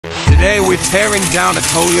Today we're tearing down a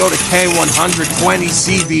Toyota K120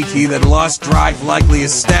 CVT that lost drive, likely a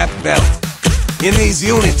step belt. In these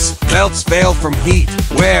units, belts fail from heat,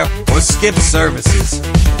 wear, or skip services.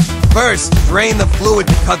 First, drain the fluid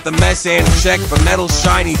to cut the mess and check for metal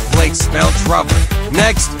shiny flakes, belt rubber.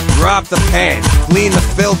 Next, drop the pan, clean the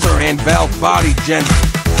filter and belt body gently.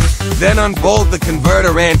 Then unbolt the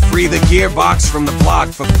converter and free the gearbox from the block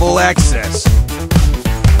for full access.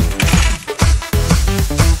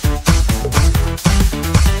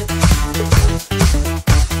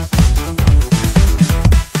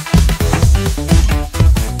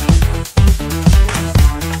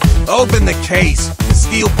 Open the case. The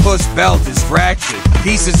steel push belt is fractured.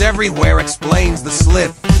 Pieces everywhere explains the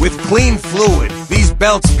slip. With clean fluid, these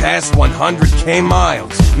belts pass 100k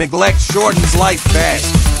miles. Neglect shortens life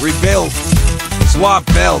fast. Rebuild. Swap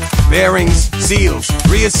belt, bearings, seals,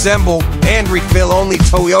 reassemble, and refill only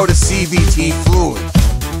Toyota CVT fluid.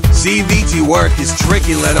 CVT work is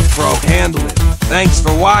tricky, let a pro handle it. Thanks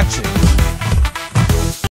for watching.